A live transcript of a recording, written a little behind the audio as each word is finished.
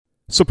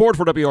Support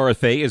for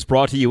WRFA is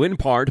brought to you in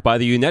part by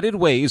the United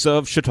Ways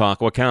of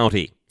Chautauqua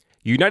County.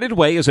 United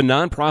Way is a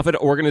nonprofit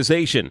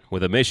organization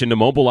with a mission to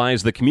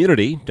mobilize the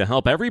community to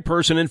help every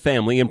person and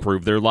family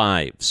improve their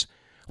lives.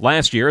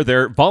 Last year,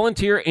 their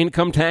Volunteer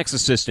Income Tax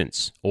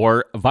Assistance,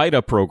 or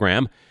VITA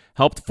program,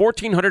 helped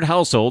 1,400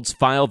 households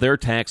file their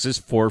taxes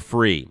for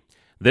free.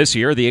 This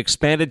year, the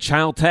expanded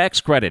child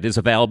tax credit is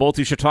available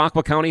to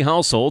Chautauqua County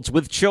households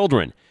with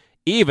children,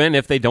 even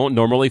if they don't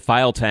normally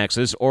file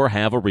taxes or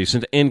have a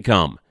recent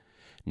income.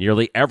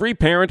 Nearly every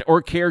parent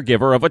or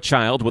caregiver of a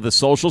child with a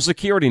Social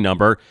Security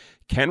number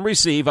can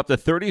receive up to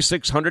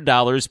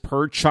 $3,600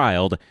 per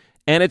child,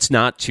 and it's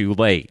not too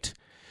late.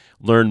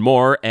 Learn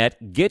more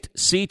at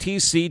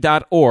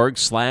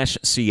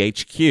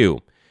getctc.org/CHQ.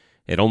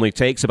 It only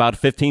takes about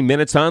 15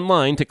 minutes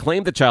online to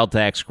claim the child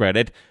tax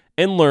credit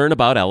and learn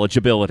about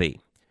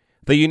eligibility.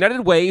 The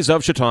United Ways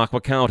of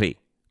Chautauqua County,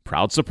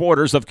 proud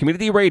supporters of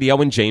community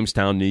radio in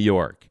Jamestown, New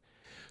York.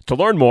 To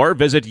learn more,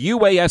 visit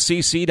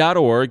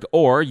uascc.org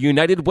or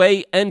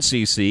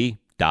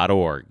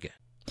unitedwayncc.org.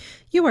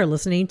 You are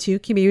listening to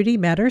Community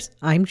Matters.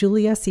 I'm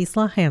Julia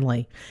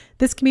Ciesla-Hanley.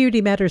 This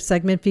Community Matters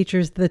segment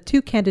features the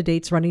two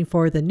candidates running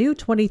for the new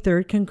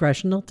 23rd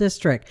Congressional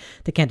District.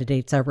 The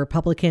candidates are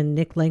Republican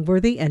Nick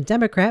Langworthy and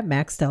Democrat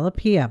Max Della.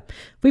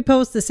 We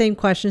posed the same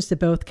questions to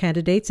both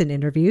candidates in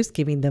interviews,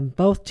 giving them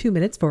both 2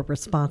 minutes for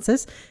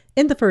responses.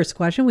 In the first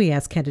question, we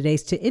asked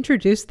candidates to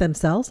introduce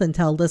themselves and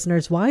tell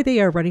listeners why they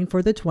are running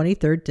for the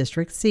 23rd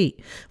District seat.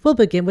 We'll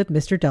begin with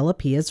Mr.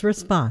 Della's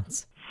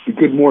response.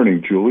 Good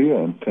morning, Julia,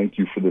 and thank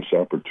you for this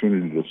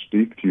opportunity to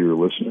speak to your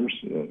listeners.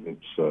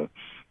 It's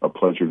a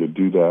pleasure to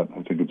do that.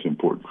 I think it's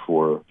important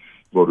for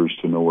voters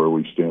to know where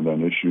we stand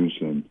on issues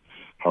and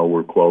how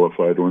we're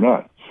qualified or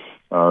not.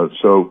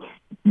 So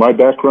my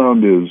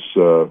background is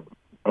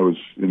I was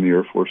in the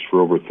Air Force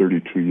for over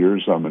 32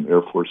 years. I'm an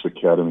Air Force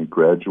Academy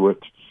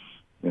graduate,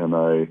 and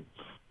I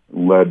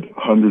led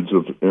hundreds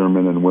of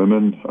airmen and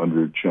women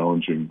under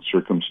challenging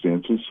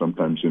circumstances,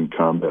 sometimes in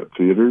combat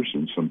theaters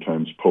and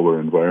sometimes polar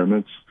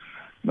environments,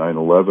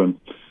 9/11.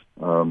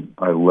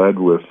 I led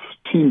with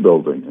team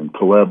building and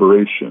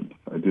collaboration.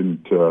 I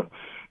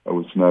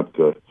was not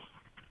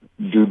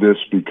do this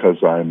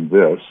because I'm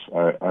this.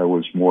 I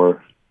was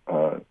more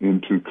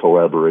into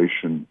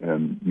collaboration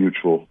and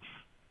mutual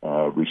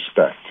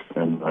respect.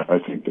 And I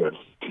think that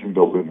team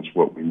building is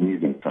what we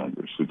need in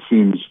Congress. It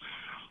seems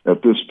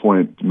at this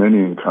point, many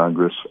in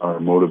Congress are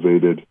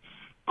motivated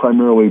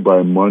primarily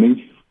by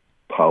money,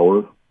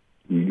 power,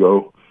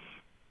 ego.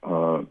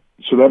 So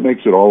that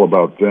makes it all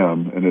about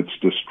them, and it's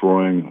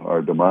destroying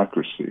our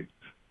democracy.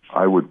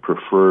 I would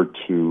prefer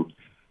to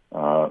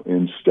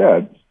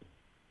instead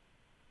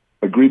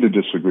agree to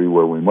disagree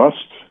where we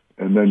must,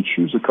 and then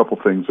choose a couple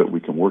things that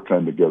we can work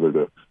on together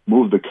to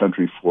move the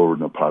country forward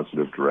in a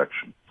positive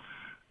direction.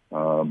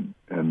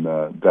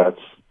 That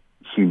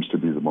seems to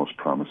be the most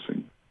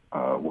promising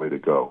way to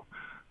go.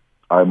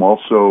 I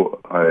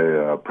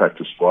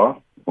practiced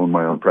law, own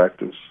my own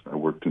practice. I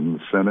worked in the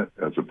Senate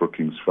as a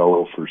Brookings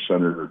Fellow for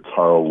Senator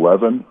Carl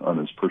Levin on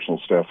his personal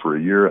staff for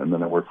a year, and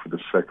then I worked for the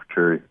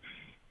Secretary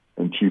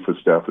and Chief of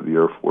Staff of the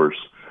Air Force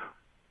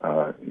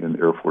in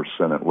Air Force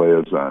Senate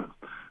Liaison.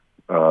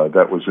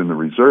 That was in the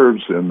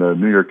reserves, and the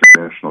New York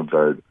National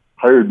Guard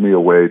hired me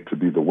away to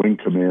be the wing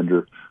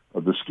commander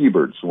of the ski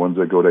birds, the ones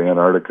that go to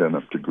Antarctica and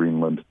up to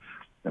Greenland.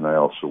 And I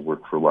also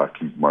worked for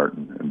Lockheed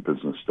Martin in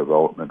business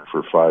development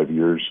for 5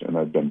 years, and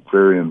I've been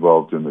very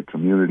involved in the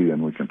community,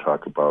 and we can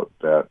talk about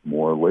that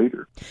more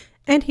later.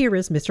 And here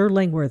is Mr.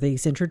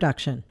 Langworthy's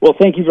introduction. Well,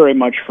 thank you very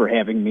much for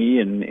having me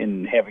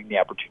and having the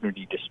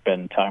opportunity to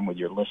spend time with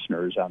your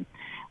listeners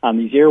on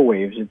these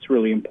airwaves. It's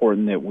really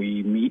important that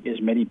we meet as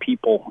many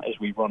people as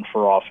we run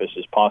for office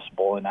as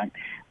possible. And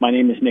my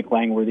name is Nick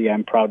Langworthy.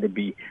 I'm proud to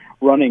be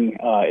running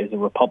as the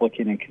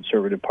Republican and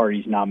Conservative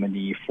Party's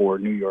nominee for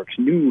New York's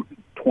new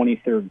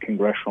 23rd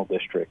Congressional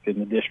District. And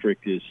the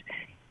district is,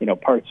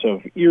 parts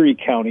of Erie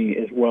County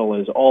as well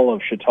as all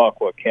of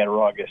Chautauqua,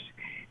 Cattaraugus,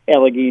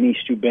 Allegheny,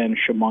 Steuben,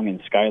 Chemung,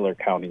 and Schuyler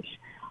counties.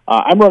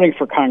 I'm running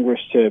for Congress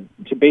to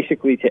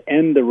basically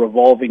end the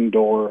revolving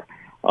door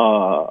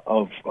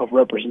of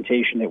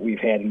representation that we've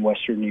had in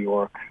Western New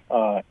York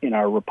in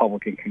our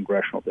Republican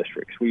congressional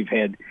districts. We've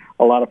had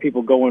a lot of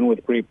people go in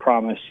with great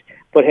promise,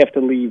 but have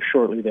to leave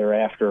shortly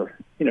thereafter,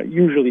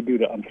 usually due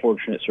to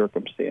unfortunate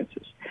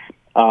circumstances.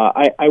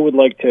 I would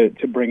like to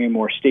bring a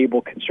more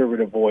stable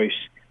conservative voice,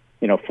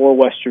 for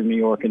Western New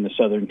York and the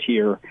Southern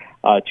Tier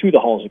to the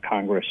halls of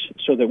Congress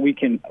so that we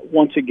can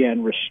once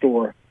again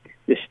restore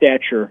the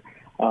stature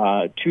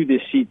to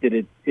this seat that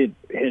it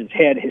has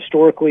had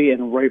historically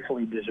and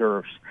rightfully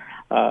deserves.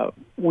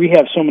 We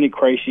have so many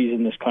crises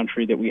in this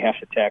country that we have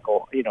to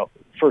tackle.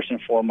 First and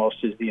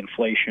foremost is the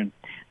inflation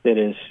that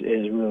has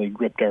really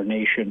gripped our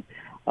nation.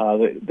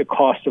 The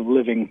cost of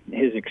living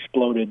has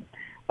exploded,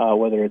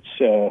 whether it's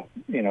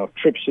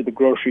trips to the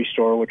grocery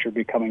store, which are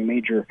becoming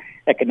major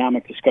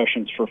economic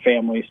discussions for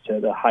families, to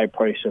the high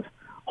price of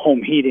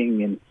home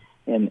heating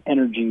and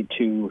energy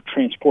to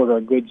transport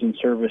our goods and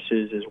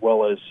services, as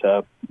well as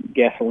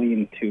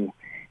gasoline to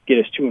get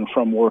us to and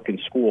from work and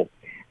school.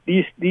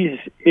 These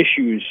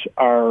issues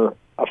are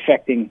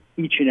affecting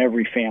each and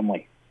every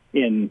family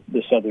in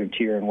the southern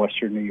tier in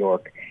western New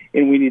York,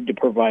 and we need to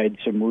provide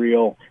some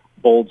real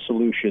bold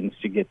solutions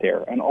to get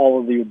there. And all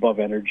of the above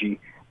energy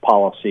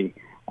policy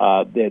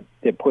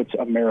that puts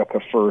America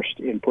first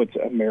and puts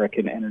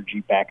American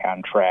energy back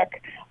on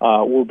track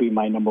will be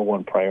my number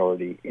one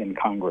priority in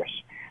Congress.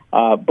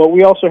 But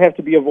we also have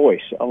to be a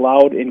voice, a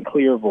loud and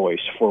clear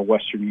voice for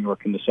western New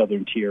York and the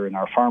southern tier and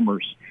our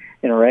farmers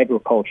and our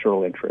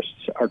agricultural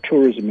interests, our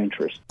tourism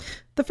interests.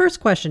 The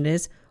first question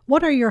is,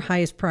 what are your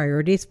highest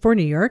priorities for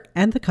New York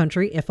and the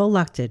country if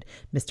elected?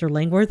 Mr.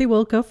 Langworthy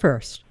will go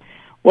first.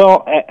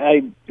 Well,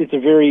 it's a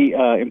very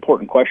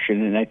important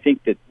question, and I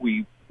think that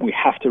we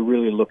have to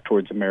really look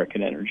towards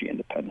American energy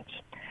independence.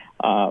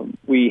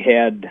 We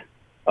had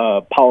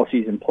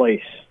policies in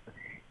place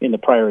in the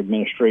prior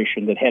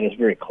administration that had us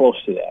very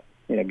close to that.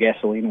 You know,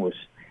 gasoline was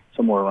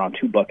somewhere around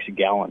 $2 a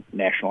gallon,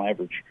 national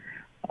average.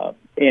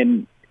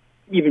 And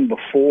even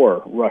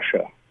before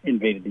Russia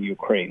invaded the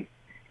Ukraine,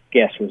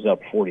 gas was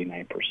up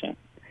 49%.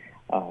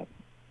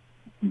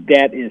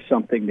 That is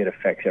something that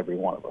affects every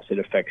one of us. It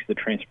affects the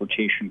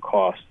transportation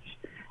costs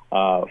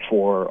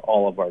for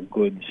all of our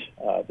goods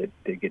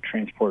that get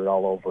transported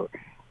all over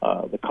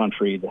the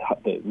country.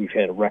 We've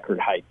had record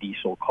high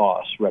diesel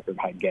costs, record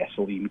high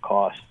gasoline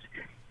costs.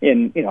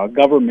 And, you know,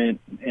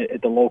 government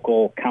at the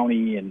local,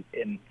 county,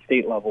 and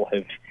state level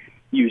have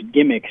used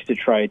gimmicks to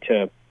try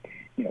to,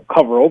 you know,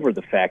 cover over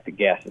the fact that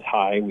gas is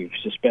high. We've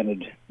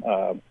suspended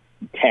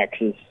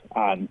taxes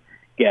on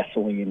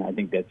gasoline. I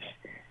think that's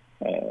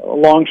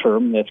long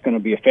term, that's going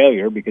to be a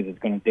failure because it's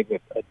going to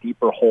dig a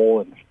deeper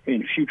hole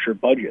in future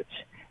budgets.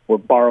 We're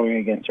borrowing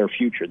against our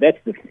future. That's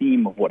the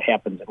theme of what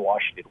happens in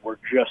Washington. We're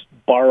just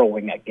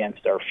borrowing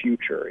against our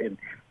future, and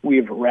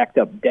we've racked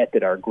up debt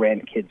that our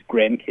grandkids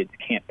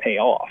can't pay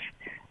off.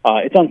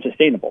 It's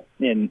unsustainable,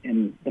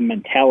 and the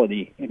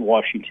mentality in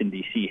Washington,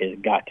 D.C. has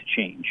got to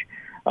change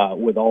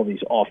with all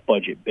these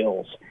off-budget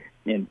bills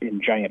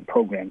and giant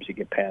programs that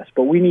get passed.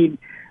 But we need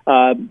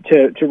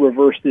to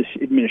reverse this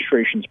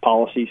administration's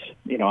policies.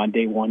 You know, on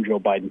day one,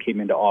 Joe Biden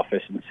came into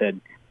office and said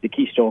the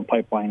Keystone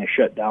Pipeline is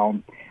shut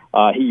down.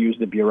 He used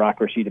the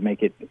bureaucracy to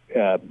make it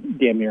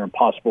damn near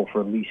impossible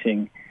for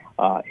leasing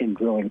and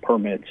drilling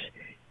permits,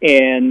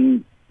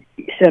 and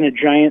sent a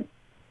giant,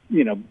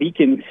 you know,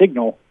 beacon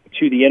signal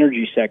to the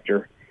energy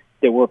sector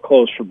that we're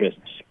closed for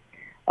business.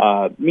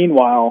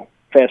 Meanwhile,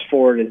 fast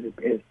forward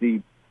as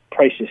the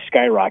prices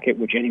skyrocket,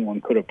 which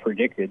anyone could have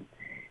predicted,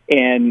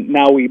 and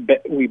now we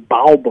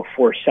bow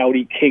before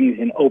Saudi kings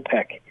and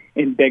OPEC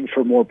and beg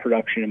for more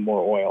production and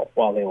more oil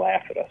while they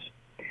laugh at us.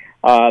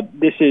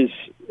 This is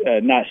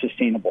not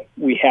sustainable.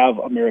 We have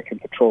American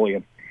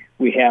petroleum.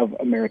 We have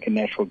American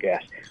natural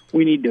gas.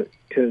 We need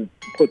to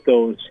put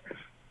those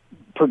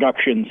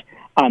productions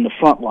on the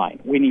front line.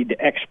 We need to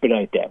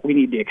expedite that. We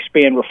need to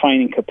expand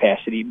refining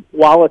capacity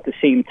while at the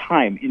same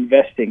time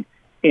investing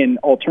in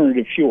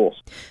alternative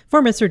fuels.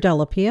 For Mr.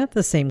 Della,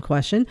 the same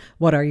question.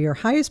 What are your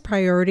highest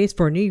priorities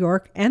for New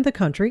York and the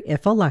country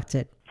if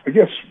elected? I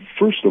guess,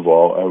 first of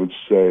all, I would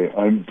say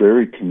I'm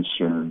very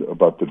concerned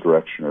about the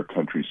direction our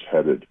country's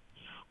headed.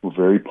 We're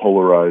very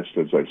polarized,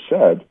 as I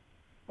said,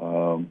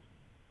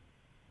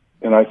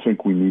 and I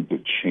think we need to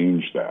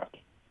change that.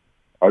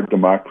 Our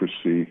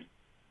democracy,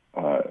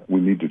 we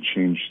need to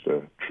change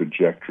the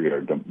trajectory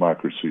our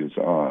democracy is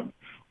on.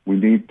 We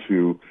need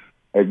to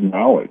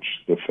acknowledge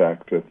the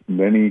fact that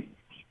many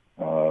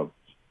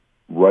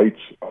rights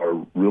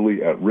are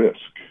really at risk,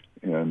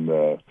 and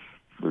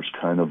there's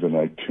kind of an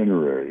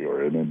itinerary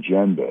or an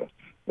agenda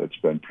that's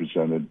been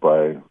presented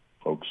by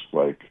folks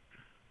like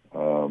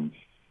Clarence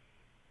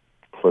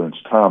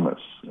Thomas.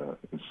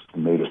 It's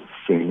made it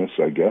famous,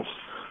 I guess.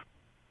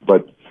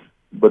 But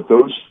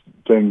those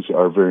things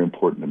are very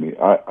important to me.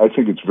 I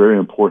think it's very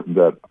important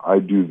that I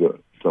do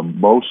the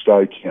most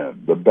I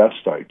can, the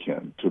best I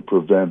can, to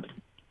prevent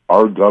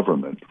our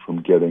government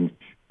from getting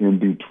in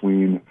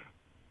between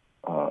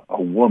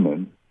a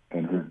woman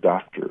and her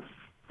doctor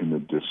in the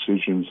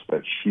decisions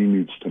that she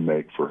needs to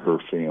make for her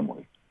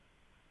family.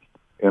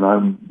 And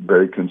I'm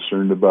very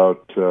concerned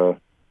about the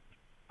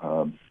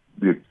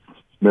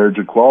marriage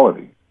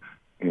equality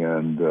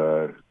and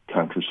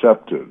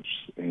contraceptives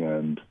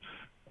and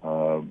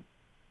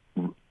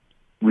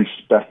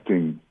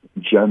respecting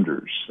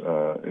genders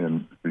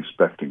and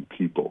respecting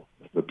people,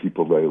 the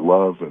people they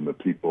love and the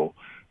people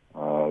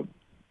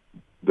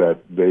that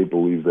they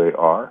believe they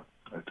are.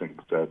 I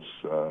think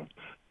that's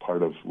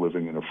part of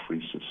living in a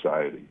free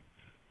society.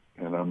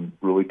 And I'm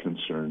really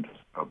concerned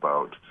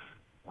about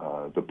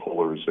the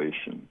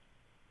polarization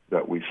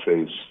that we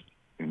face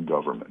in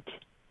government.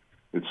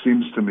 It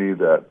seems to me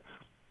that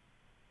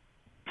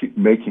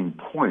making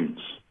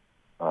points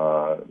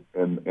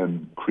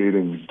and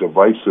creating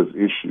divisive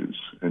issues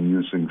and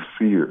using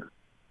fear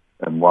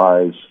and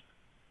lies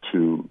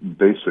to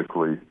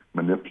basically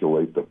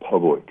manipulate the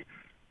public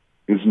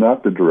is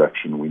not the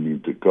direction we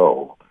need to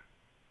go,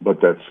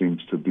 but that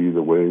seems to be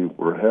the way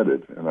we're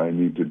headed, and I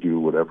need to do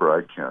whatever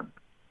I can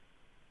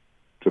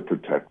to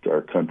protect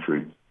our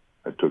country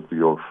I took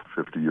the oath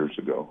 50 years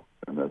ago,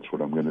 and that's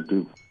what I'm going to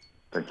do.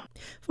 Thanks.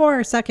 For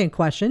our second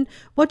question,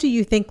 what do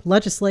you think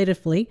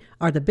legislatively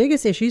are the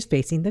biggest issues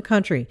facing the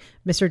country?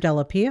 Mr.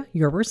 Della,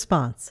 your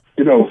response.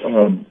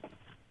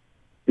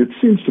 It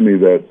seems to me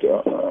that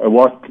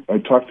I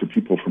talk to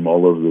people from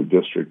all over the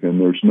district,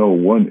 and there's no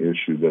one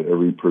issue that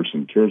every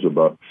person cares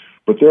about.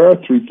 But there are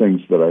three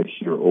things that I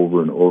hear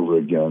over and over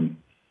again.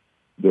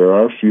 There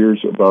are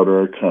fears about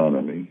our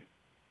economy,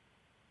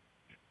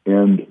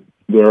 and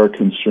there are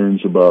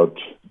concerns about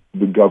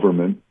the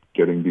government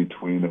getting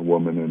between a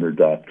woman and her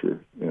doctor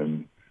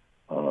and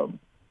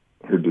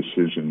her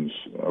decisions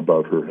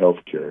about her health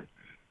care,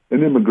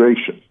 and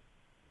immigration.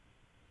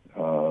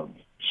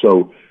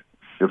 So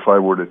if I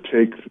were to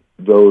take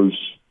those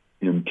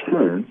in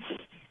turn,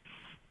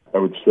 I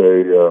would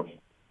say the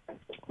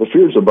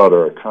fears about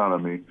our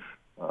economy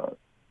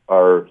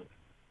are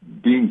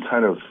being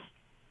kind of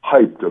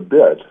hyped a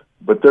bit,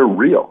 but they're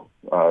real.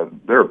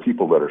 There are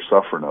people that are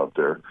suffering out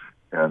there,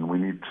 and we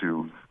need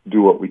to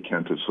do what we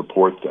can to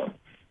support them.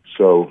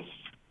 So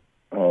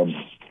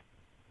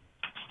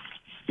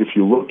if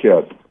you look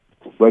at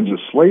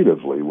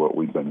legislatively what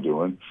we've been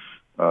doing,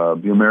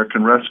 the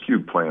American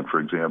Rescue Plan, for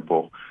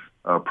example,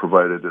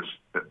 provided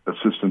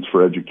assistance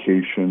for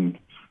education,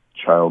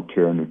 child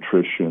care,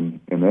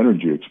 nutrition, and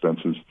energy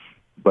expenses,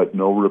 but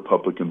no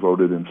Republican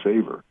voted in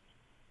favor.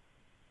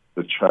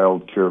 The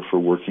Child Care for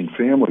Working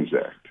Families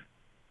Act,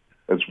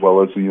 as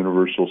well as the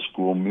Universal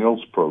School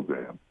Meals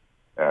Program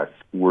Act,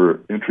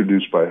 were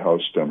introduced by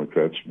House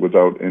Democrats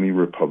without any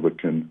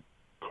Republican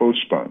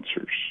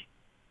co-sponsors.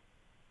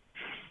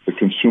 The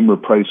Consumer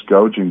Price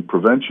Gouging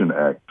Prevention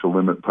Act to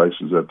limit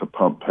prices at the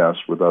pump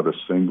passed without a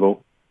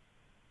single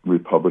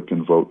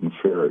Republican vote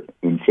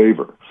in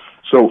favor.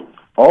 So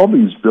all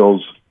these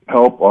bills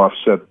help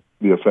offset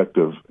the effect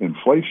of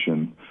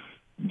inflation,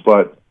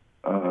 but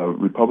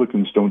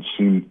Republicans don't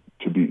seem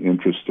to be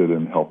interested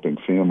in helping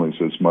families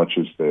as much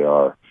as they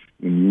are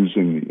in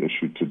using the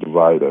issue to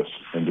divide us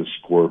and to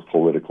score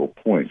political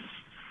points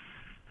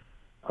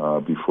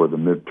before the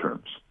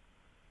midterms.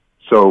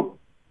 So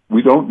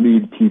we don't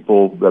need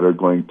people that are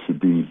going to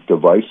be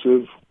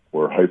divisive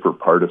or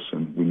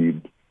hyper-partisan. We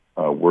need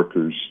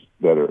workers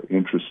that are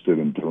interested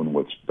in doing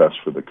what's best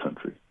for the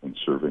country, and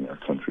serving our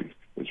country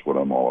is what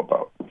I'm all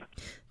about.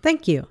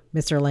 Thank you.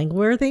 Mr.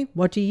 Langworthy,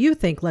 what do you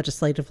think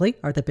legislatively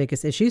are the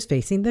biggest issues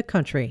facing the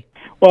country?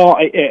 Well,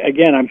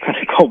 again, I'm going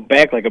to go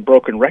back like a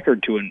broken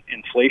record to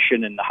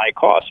inflation and the high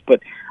costs.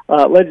 But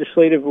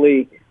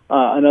legislatively,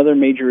 another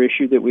major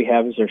issue that we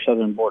have is our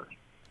southern border.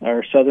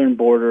 Our southern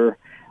border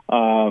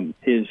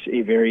is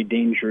a very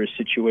dangerous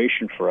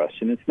situation for us.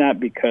 And it's not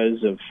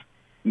because of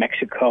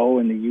Mexico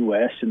and the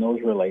U.S. and those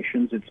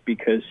relations. It's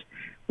because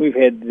we've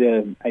had,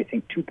 I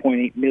think,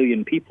 2.8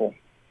 million people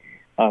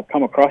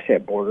come across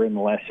that border in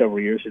the last several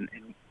years. And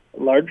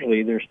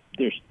largely, there's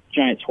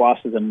giant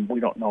swaths of them.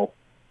 We don't know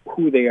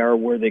who they are,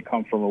 where they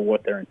come from, or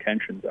what their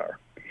intentions are.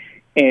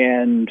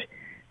 And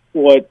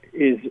what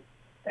is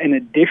an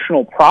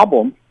additional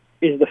problem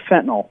is the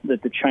fentanyl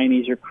that the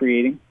Chinese are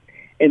creating,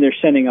 and they're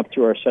sending up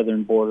through our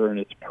southern border, and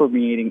it's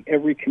permeating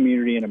every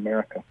community in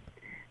America.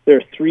 There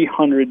are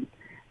 300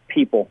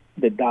 people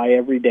that die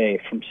every day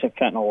from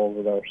fentanyl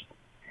overdose.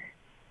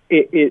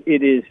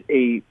 It is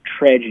a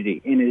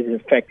tragedy, and it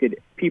has affected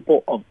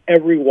people of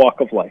every walk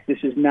of life.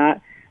 This is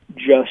not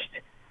just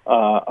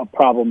a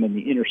problem in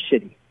the inner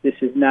city. This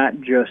is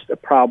not just a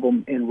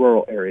problem in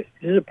rural areas.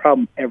 This is a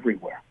problem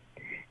everywhere.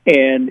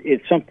 And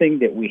it's something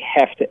that we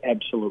have to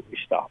absolutely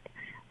stop.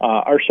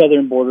 Our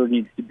southern border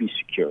needs to be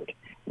secured.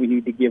 We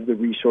need to give the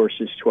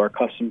resources to our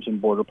Customs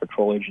and Border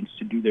Patrol agents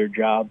to do their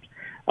jobs,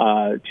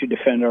 to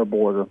defend our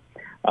border,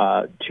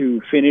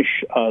 to finish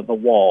the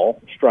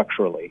wall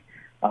structurally,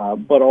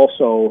 but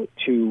also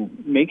to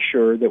make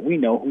sure that we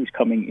know who's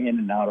coming in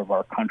and out of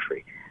our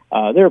country.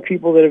 There are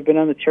people that have been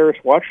on the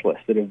terrorist watch list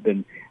that have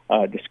been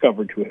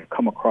discovered to have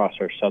come across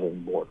our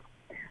southern border.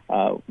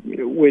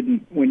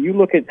 When you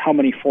look at how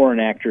many foreign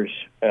actors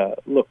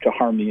look to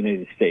harm the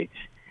United States,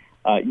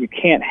 you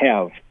can't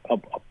have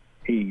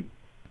a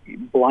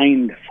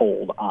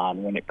blindfold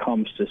on when it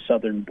comes to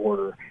southern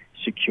border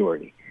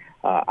security.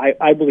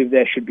 I believe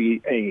that should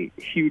be a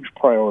huge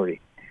priority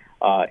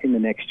in the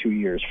next 2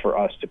 years for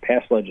us to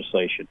pass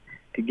legislation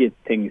to get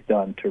things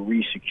done to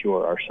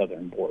resecure our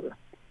southern border.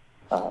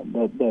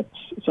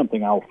 That's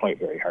something I'll fight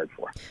very hard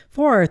for.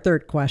 For our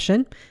third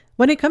question,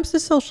 when it comes to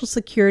Social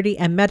Security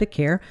and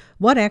Medicare,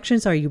 what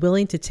actions are you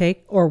willing to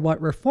take, or what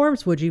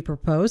reforms would you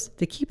propose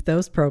to keep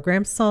those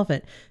programs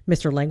solvent?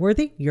 Mr.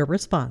 Langworthy, your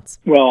response.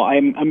 Well,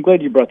 I'm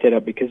glad you brought that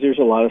up, because there's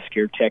a lot of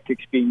scare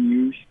tactics being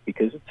used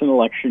because it's an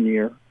election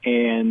year,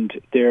 and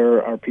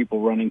there are people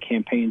running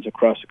campaigns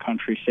across the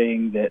country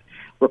saying that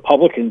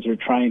Republicans are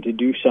trying to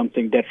do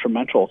something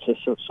detrimental to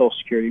Social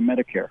Security and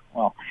Medicare.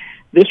 Well,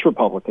 this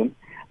Republican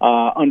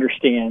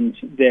understands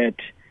that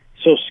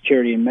Social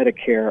Security and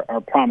Medicare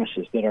are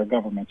promises that our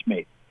government's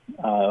made.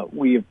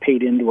 We have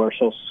paid into our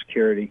Social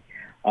Security.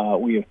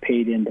 We have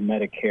paid into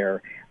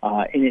Medicare,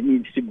 and it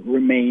needs to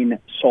remain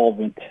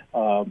solvent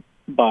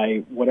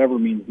by whatever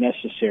means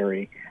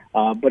necessary.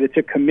 But it's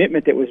a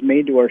commitment that was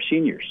made to our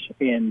seniors.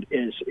 And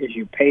as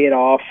you pay it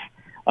off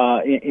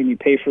and you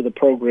pay for the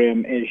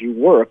program as you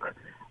work,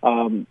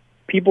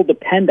 people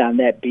depend on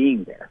that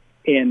being there.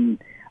 And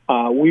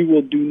we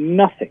will do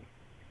nothing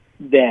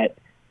that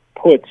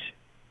puts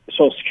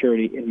Social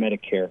Security and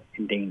Medicare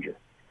in danger.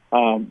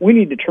 We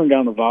need to turn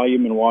down the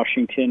volume in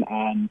Washington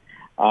on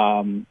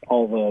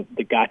all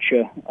the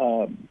gotcha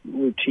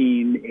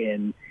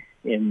routine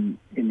in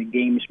the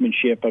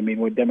gamesmanship. I mean,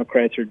 what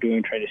Democrats are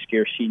doing, trying to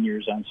scare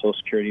seniors on Social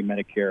Security and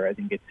Medicare, I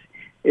think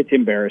it's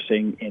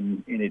embarrassing,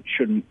 and it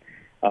shouldn't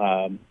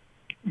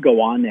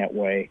go on that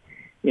way.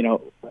 You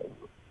know,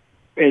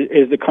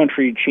 as the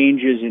country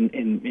changes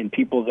in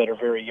people that are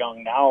very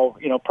young now,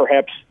 you know,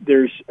 perhaps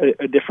there's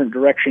a different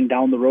direction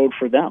down the road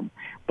for them.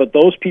 But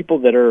those people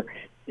that are,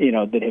 you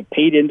know, that have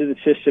paid into the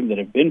system, that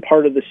have been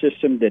part of the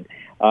system, that,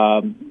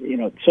 you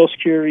know, Social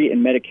Security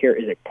and Medicare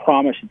is a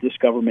promise that this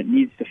government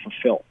needs to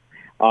fulfill.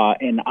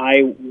 And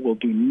I will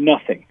do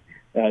nothing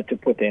to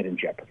put that in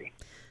jeopardy.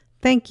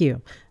 Thank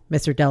you.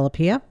 Mr. Della,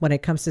 when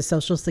it comes to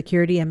Social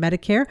Security and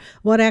Medicare,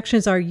 what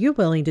actions are you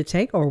willing to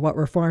take, or what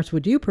reforms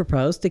would you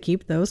propose to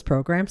keep those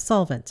programs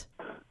solvent?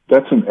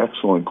 That's an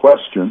excellent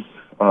question.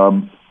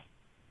 One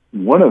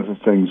of the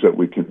things that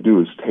we can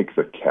do is take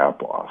the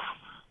cap off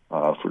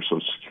for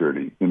Social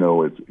Security. You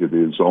know, it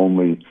is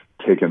only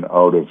taken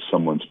out of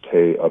someone's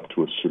pay up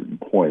to a certain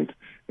point.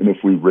 And if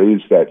we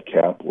raise that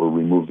cap or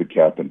remove the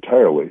cap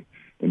entirely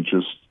and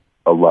just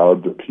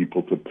allowed the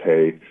people to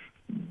pay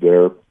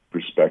their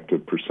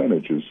respective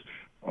percentages,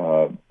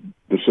 the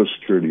Social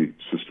Security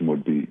system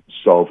would be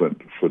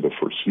solvent for the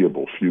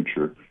foreseeable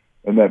future,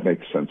 and that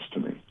makes sense to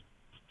me.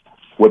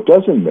 What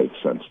doesn't make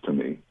sense to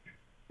me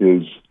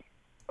is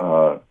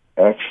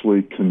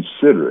actually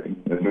considering,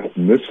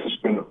 and this has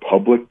been a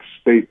public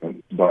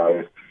statement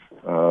by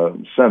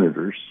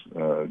senators,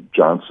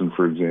 Johnson,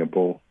 for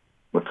example,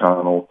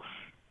 McConnell.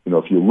 You know,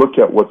 if you look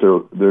at what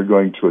they're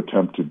going to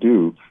attempt to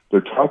do, they're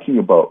talking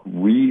about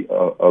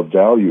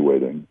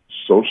evaluating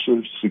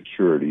Social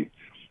Security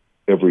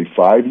every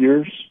 5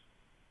 years,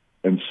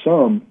 and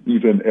some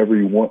even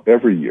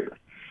every year.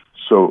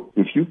 So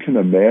if you can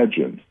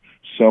imagine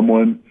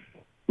someone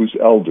who's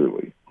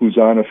elderly, who's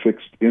on a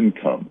fixed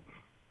income,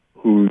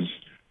 whose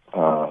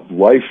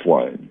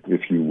lifeline,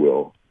 if you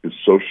will, is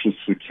Social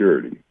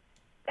Security,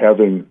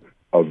 having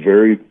a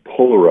very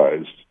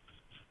polarized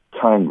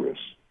Congress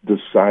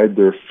decide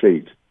their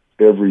fate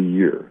every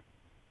year,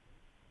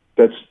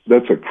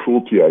 that's a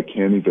cruelty I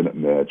can't even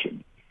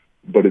imagine.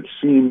 But it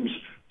seems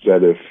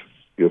that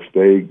if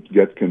they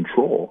get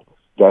control,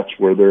 that's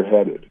where they're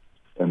headed,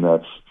 and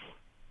that's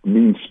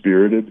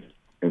mean-spirited,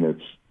 and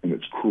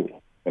it's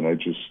cruel. And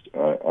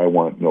I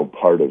want no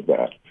part of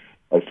that.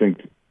 I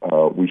think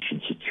we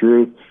should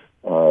secure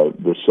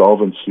the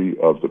solvency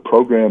of the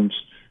programs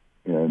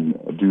and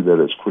do that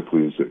as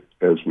quickly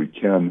as we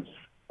can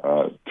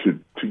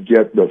to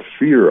get the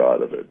fear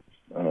out of it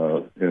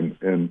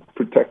and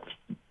protect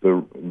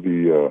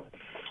the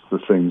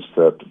things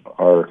that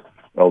are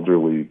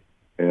elderly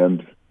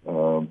and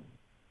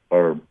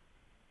are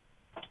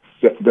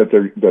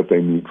that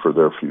they need for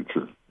their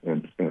future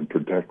and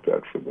protect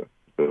that for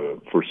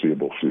the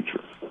foreseeable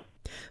future.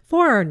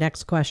 For our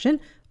next question,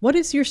 what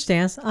is your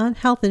stance on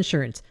health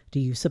insurance? Do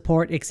you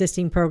support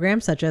existing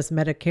programs such as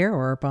Medicare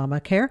or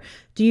Obamacare?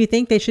 Do you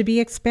think they should be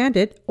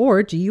expanded,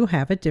 or do you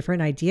have a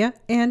different idea?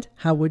 And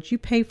how would you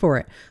pay for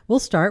it? We'll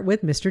start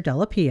with Mr.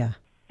 Della.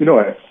 You know,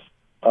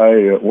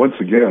 I once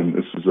again,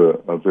 this is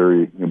a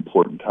very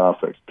important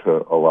topic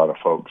to a lot of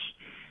folks.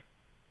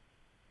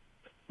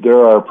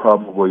 There are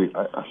probably,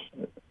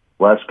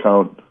 last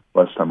time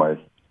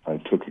I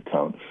took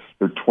account,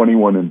 there are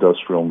 21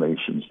 industrial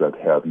nations that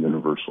have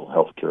universal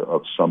health care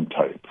of some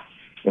type.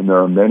 And there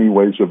are many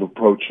ways of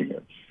approaching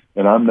it.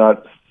 And I'm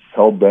not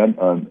hell-bent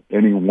on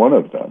any one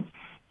of them.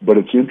 But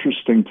it's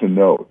interesting to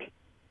note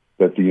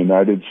that the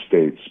United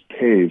States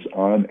pays,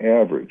 on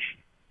average,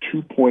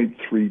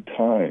 2.3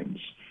 times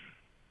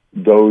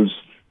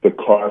the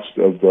cost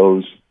of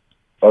those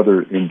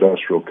other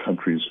industrial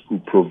countries who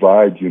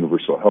provide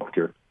universal health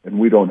care, and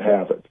we don't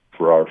have it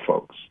for our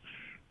folks.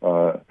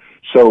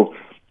 So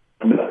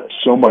I'm not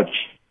so much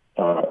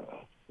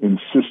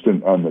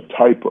insistent on the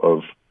type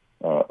of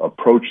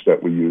approach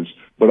that we use,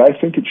 but I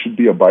think it should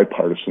be a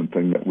bipartisan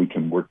thing that we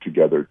can work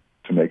together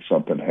to make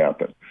something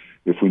happen.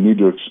 If we need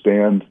to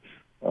expand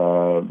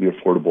the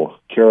Affordable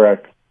Care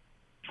Act,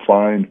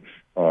 fine.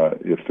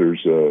 If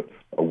there's a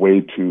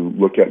way to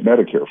look at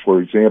Medicare,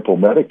 for example,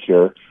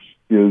 Medicare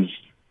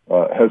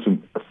has a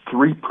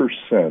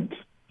 3%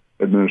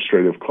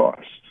 administrative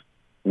cost,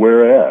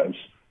 whereas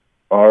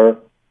our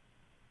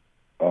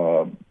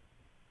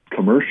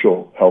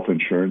commercial health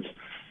insurance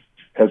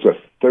has a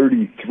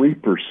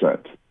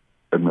 33%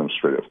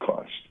 administrative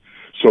cost.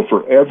 So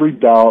for every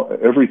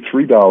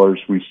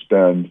 $3 we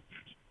spend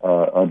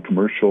on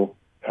commercial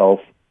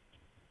health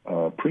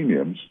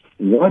premiums,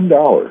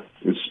 $1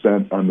 is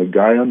spent on the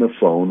guy on the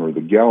phone or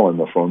the gal on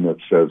the phone that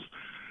says,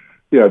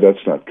 "Yeah,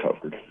 that's not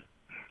covered."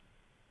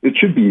 It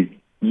should be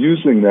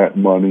using that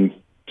money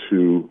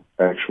to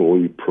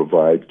actually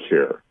provide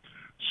care.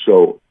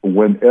 So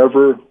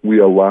whenever we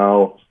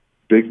allow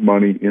big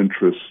money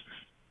interests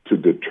to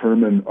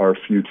determine our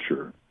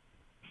future,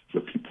 the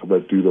people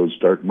that do those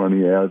dark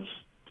money ads,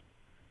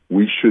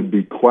 we should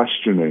be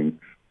questioning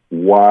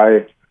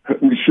why.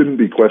 We shouldn't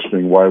be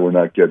questioning why we're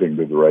not getting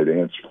to the right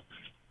answer.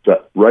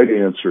 The right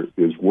answer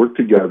is work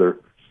together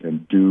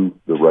and do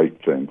the right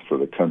thing for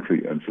the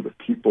country and for the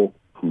people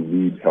who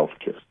need health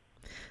care.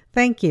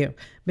 Thank you.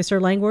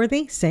 Mr.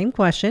 Langworthy, same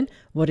question.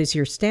 What is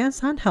your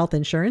stance on health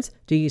insurance?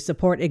 Do you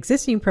support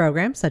existing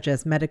programs such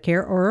as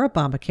Medicare or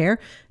Obamacare?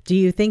 Do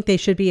you think they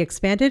should be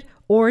expanded,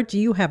 or do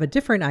you have a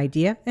different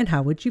idea, and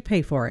how would you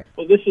pay for it?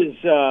 Well, this is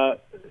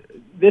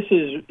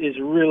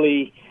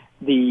really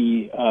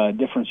the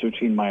difference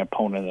between my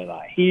opponent and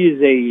I. He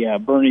is a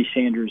Bernie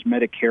Sanders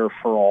Medicare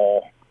for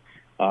all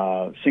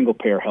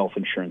single-payer health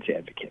insurance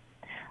advocate.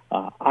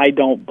 I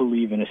don't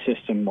believe in a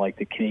system like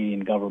the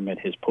Canadian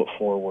government has put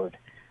forward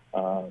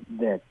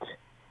that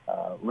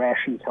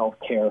rations health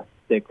care,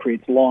 that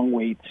creates long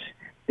waits,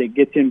 that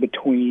gets in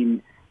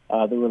between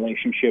the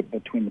relationship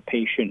between the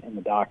patient and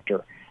the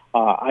doctor.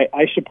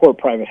 I support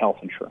private health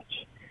insurance.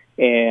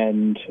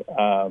 And,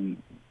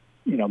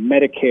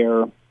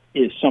 Medicare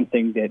is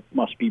something that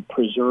must be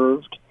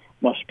preserved,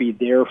 must be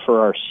there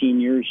for our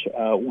seniors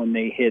when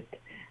they hit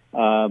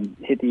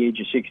the age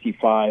of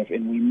 65,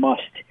 and we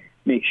must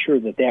make sure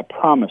that that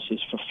promise is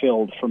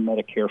fulfilled for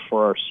Medicare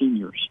for our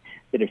seniors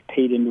that have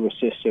paid into a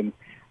system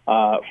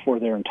for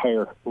their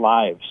entire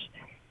lives.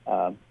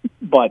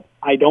 But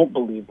I don't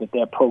believe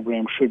that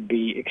program should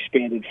be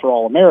expanded for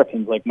all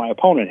Americans like my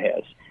opponent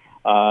has.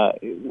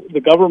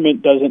 The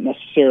government doesn't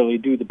necessarily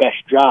do the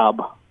best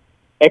job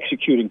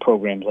executing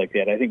programs like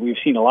that. I think we've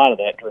seen a lot of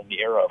that during the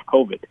era of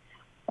COVID.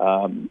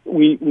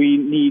 We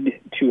need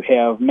to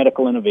have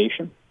medical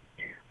innovation,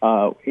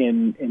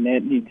 and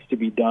that needs to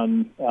be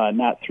done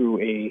not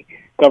through a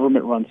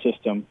government-run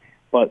system,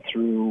 but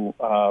through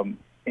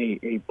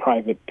a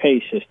private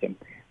pay system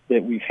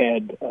that we've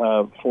had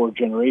for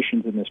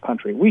generations in this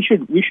country. We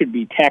should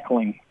be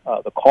tackling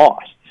the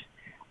costs,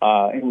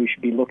 and we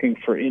should be looking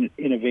for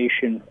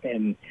innovation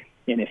and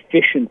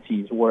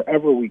efficiencies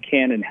wherever we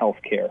can in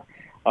healthcare,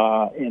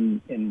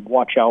 and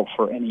watch out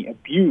for any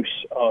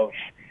abuse of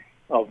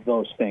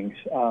those things.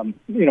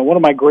 One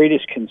of my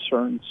greatest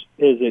concerns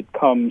as it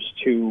comes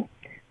to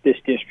this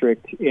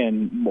district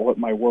and what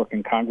my work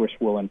in Congress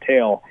will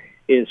entail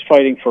is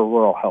fighting for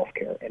rural health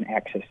care and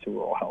access to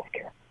rural health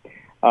care.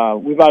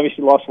 We've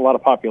obviously lost a lot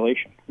of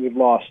population. We've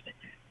lost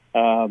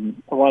a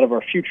lot of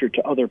our future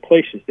to other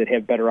places that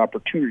have better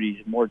opportunities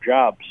and more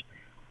jobs.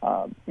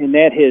 And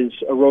that has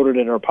eroded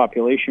at our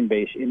population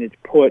base, and it's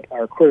put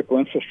our critical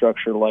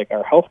infrastructure, like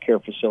our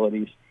healthcare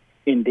facilities,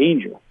 in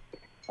danger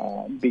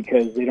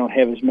because they don't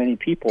have as many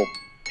people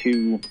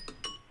to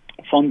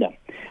fund them.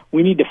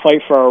 We need to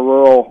fight for our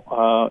rural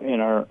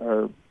and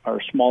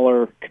our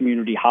smaller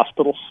community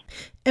hospitals.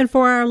 And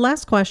for our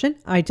last question,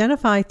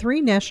 identify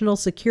 3 national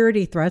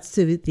security threats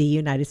to the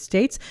United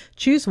States.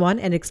 Choose one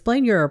and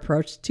explain your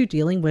approach to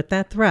dealing with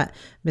that threat.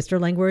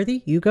 Mr.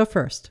 Langworthy, you go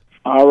first.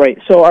 All right.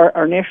 So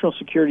our national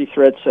security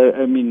threats,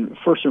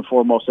 first and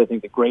foremost, I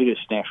think the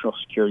greatest national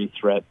security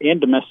threat and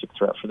domestic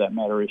threat for that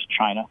matter is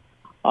China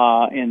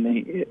and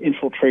the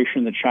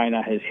infiltration that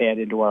China has had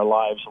into our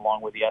lives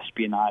along with the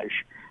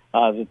espionage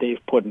that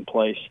they've put in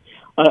place.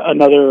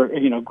 Another,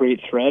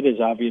 great threat is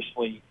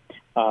obviously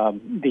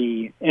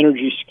the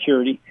energy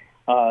security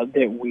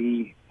that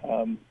we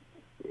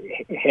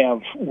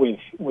have with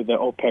the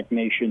OPEC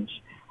nations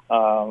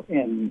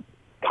and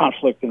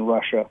conflict in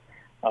Russia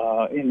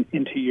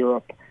into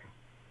Europe.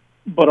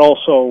 But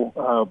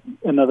also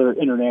another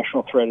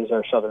international threat is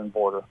our southern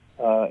border.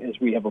 As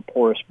we have a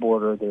porous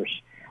border,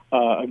 there's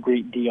a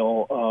great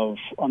deal of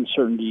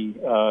uncertainty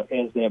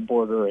as that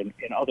border and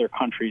other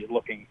countries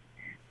looking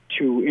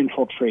to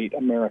infiltrate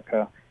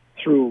America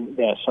through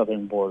that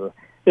southern border,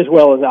 as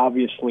well as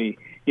obviously,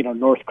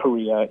 North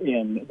Korea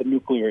and the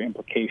nuclear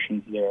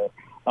implications there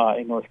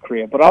in North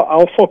Korea. But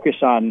I'll focus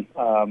on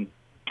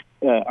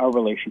our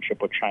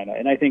relationship with China,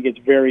 and I think it's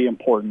very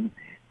important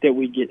that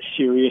we get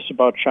serious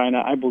about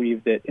China. I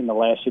believe that in the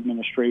last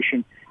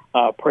administration,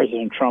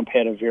 President Trump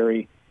had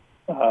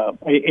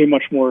a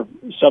much more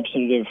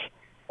substantive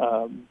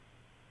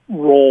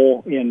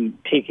role in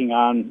taking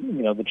on,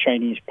 the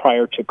Chinese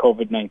prior to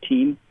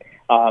COVID-19.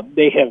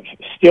 They have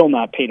still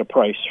not paid a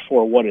price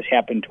for what has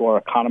happened to our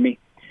economy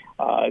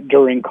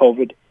during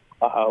COVID,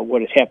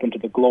 what has happened to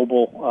the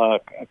global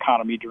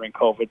economy during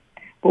COVID.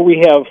 But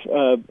we have,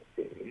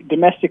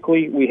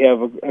 domestically, we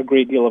have a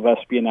great deal of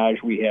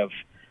espionage. We have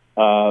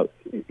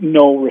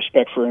no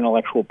respect for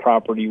intellectual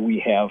property. We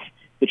have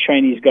the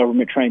Chinese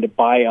government trying to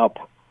buy up,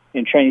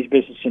 and Chinese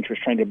business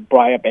interests trying to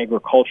buy up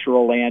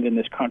agricultural land in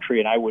this country,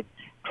 and I would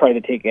try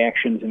to take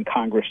actions in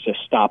Congress to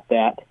stop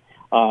that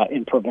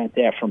and prevent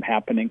that from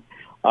happening.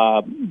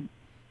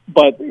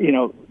 But,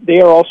 they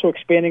are also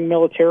expanding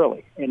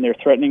militarily, and they're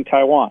threatening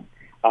Taiwan.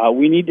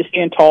 We need to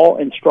stand tall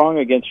and strong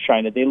against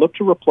China. They look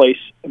to replace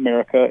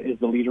America as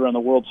the leader on the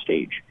world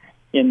stage.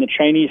 And the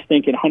Chinese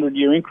think in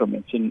 100-year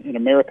increments. In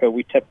America,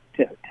 we tend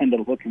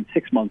to look in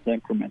 6-month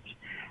increments.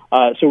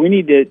 So we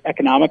need to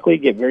economically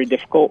get very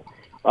difficult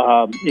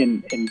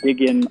and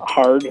dig in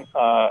hard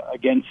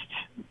against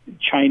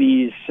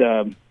Chinese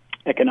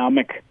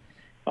economic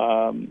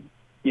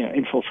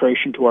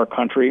infiltration to our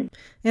country.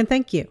 And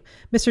thank you.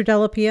 Mr.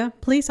 Della,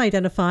 please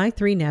identify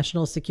 3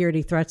 national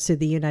security threats to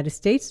the United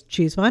States.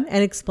 Choose one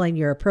and explain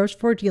your approach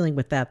for dealing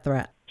with that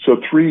threat. So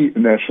 3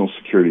 national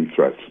security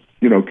threats.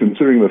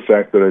 Considering the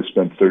fact that I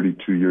spent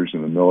 32 years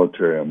in the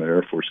military, I'm an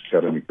Air Force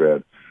Academy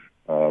grad,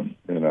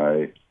 and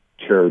I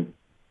cared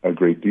a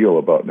great deal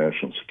about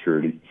national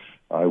security,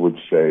 I would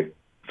say,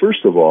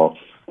 first of all,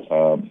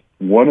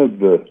 one of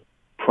the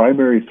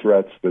primary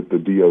threats that the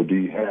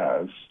DoD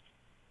has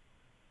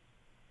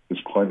is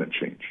climate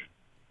change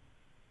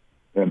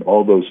and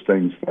all those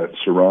things that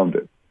surround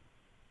it.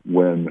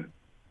 When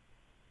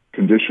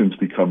conditions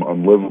become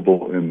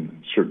unlivable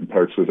in certain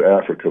parts of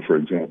Africa, for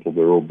example,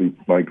 there will be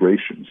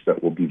migrations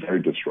that will be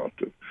very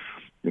disruptive.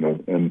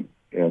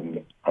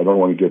 And I don't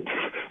want to get.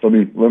 Let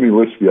me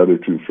list the other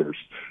 2 first.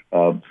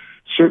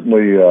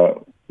 Certainly,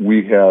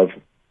 we have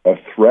a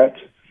threat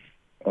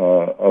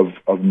of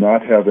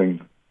not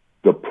having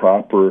the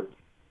proper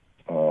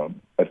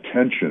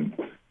attention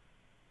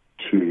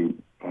to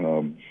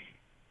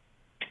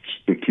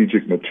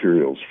strategic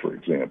materials, for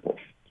example.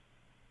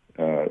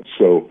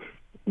 So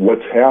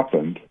what's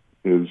happened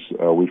is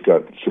we've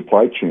got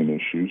supply chain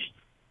issues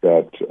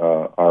that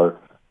are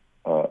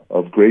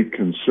of great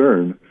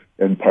concern,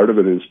 and part of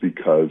it is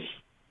because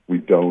we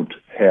don't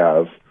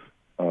have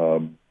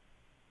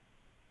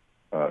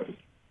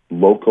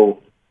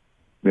local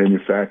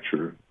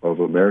manufacture of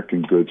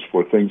American goods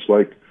for things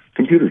like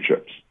computer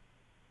chips.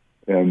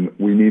 And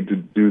we need to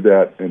do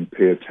that and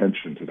pay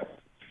attention to that.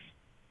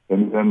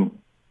 And then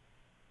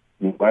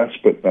last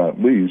but not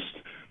least,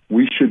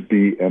 we should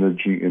be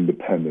energy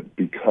independent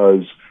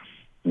because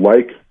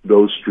like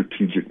those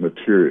strategic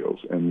materials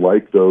and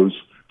like those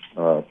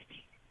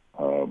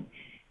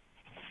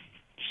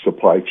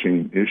supply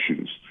chain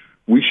issues,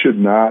 we should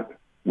not,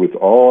 with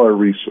all our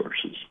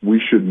resources, we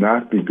should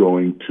not be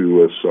going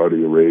to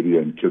Saudi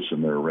Arabia and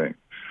kissing their ring.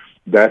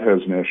 That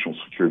has national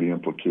security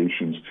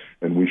implications,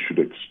 and we should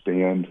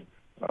expand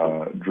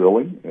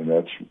drilling, and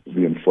that's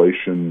the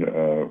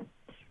Inflation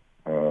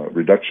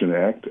Reduction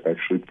Act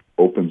actually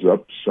opens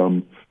up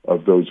some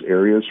of those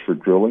areas for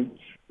drilling.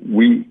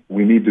 We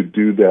need to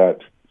do that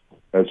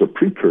as a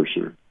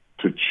precursor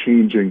to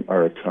changing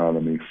our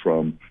economy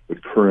from the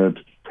current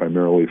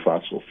primarily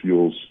fossil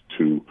fuels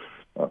to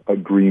a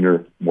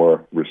greener,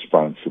 more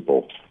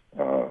responsible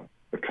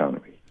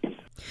economy.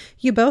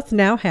 You both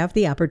now have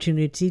the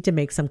opportunity to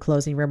make some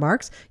closing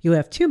remarks. You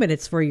have 2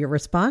 minutes for your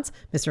response.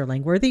 Mr.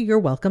 Langworthy, you're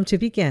welcome to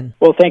begin.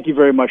 Well, thank you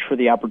very much for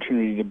the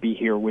opportunity to be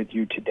here with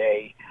you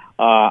today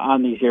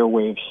on these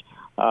airwaves.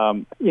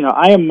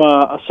 I am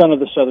a son of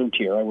the Southern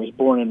Tier. I was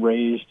born and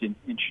raised in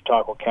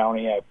Chautauqua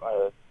County. I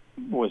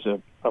was a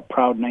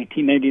proud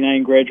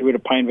 1999 graduate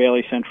of Pine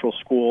Valley Central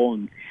School,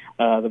 and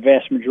the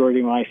vast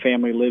majority of my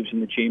family lives in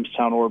the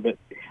Jamestown orbit.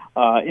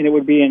 And it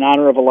would be an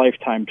honor of a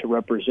lifetime to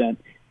represent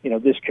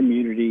this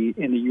community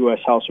in the U.S.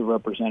 House of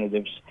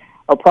Representatives.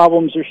 Our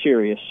problems are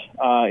serious.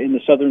 In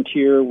the Southern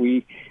Tier,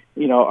 we,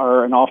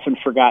 are an often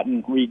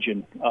forgotten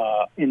region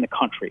in the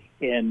country,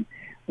 and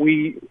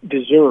we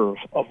deserve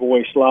a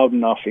voice loud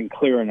enough and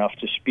clear enough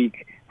to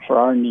speak for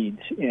our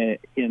needs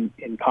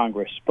in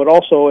Congress, but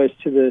also as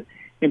to the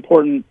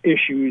important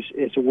issues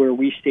as to where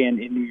we stand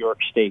in New York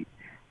State.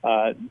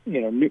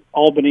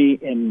 Albany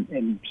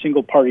and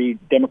single-party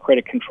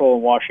Democratic control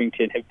in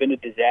Washington have been a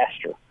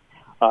disaster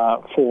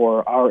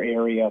for our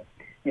area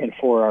and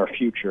for our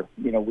future.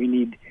 We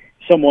need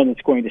someone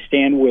that's going to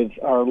stand with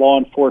our law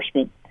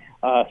enforcement,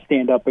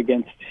 stand up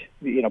against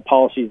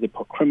policies that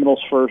put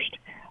criminals first.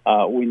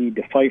 We need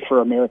to fight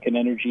for American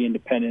energy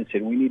independence,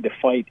 and we need to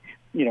fight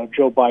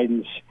Joe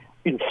Biden's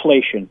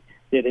inflation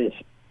that has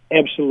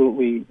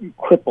absolutely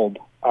crippled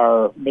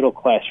our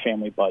middle-class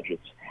family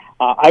budgets.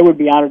 I would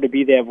be honored to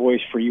be that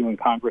voice for you in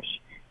Congress,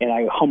 and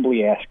I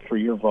humbly ask for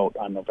your vote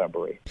on November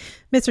 8th.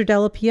 Mr.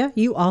 Della,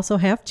 you also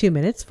have 2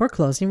 minutes for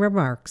closing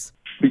remarks.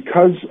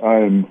 Because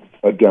I'm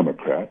a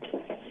Democrat,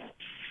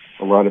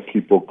 a lot of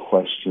people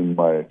question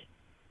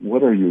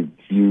what are your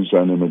views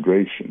on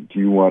immigration? Do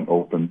you want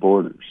open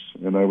borders?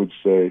 And I would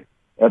say,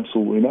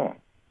 absolutely not.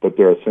 But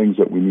there are things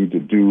that we need to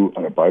do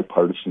on a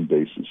bipartisan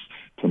basis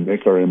to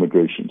make our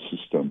immigration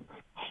system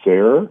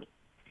fair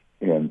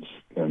and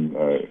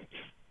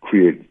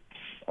create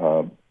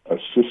a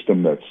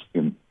system that's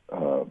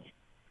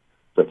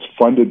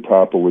funded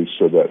properly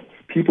so that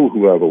people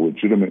who have a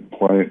legitimate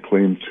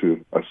claim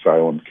to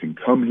asylum can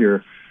come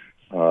here,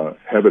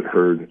 have it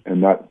heard,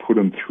 and not put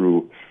them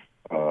through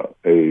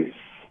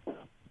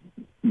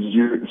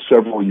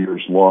several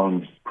years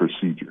long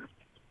procedure.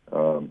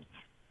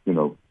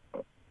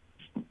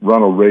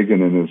 Ronald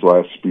Reagan, in his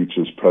last speech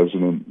as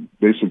president,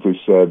 basically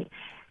said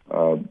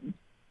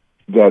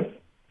that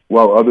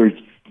while other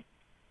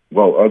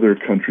while other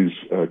countries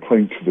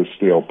cling to the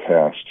stale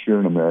past. Here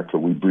in America,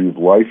 we breathe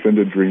life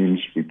into dreams,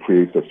 we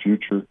create the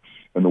future,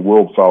 and the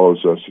world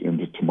follows us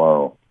into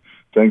tomorrow.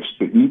 Thanks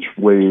to each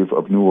wave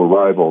of new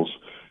arrivals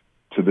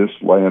to this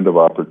land of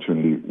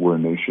opportunity, we're a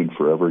nation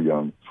forever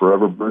young,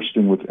 forever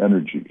bursting with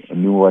energy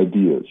and new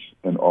ideas,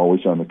 and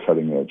always on the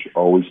cutting edge,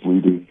 always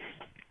leading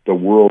the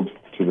world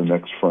to the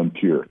next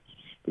frontier.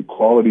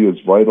 Equality is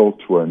vital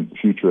to our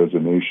future as a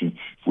nation.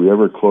 If we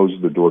ever close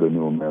the door to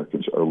new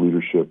Americans, our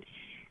leadership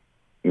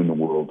in the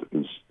world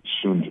is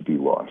soon to be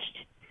lost.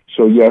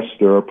 So yes,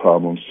 there are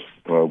problems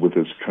with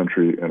this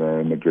country and our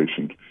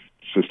immigration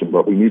system,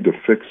 but we need to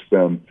fix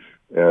them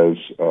as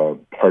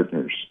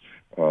partners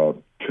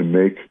to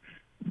make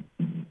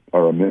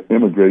our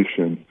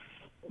immigration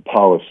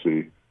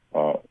policy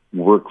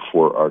work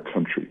for our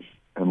country.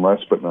 And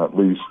last but not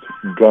least,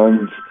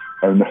 gun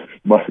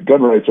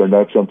rights are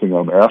not something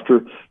I'm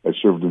after. I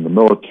served in the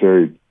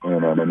military,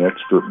 and I'm an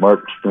expert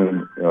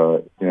marksman,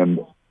 and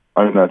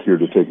I'm not here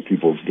to take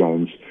people's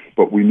guns,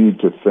 but we need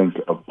to think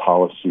of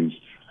policies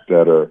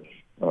that are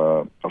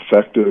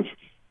effective,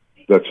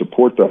 that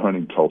support the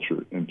hunting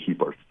culture, and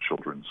keep our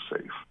children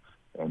safe.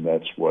 And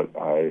that's what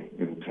I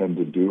intend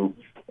to do,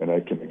 and I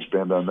can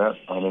expand on that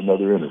on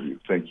another interview.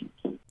 Thank you.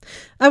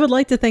 I would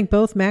like to thank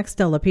both Max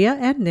Della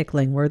and Nick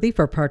Langworthy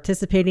for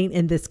participating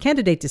in this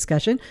candidate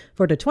discussion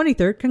for the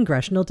 23rd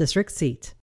Congressional District Seat.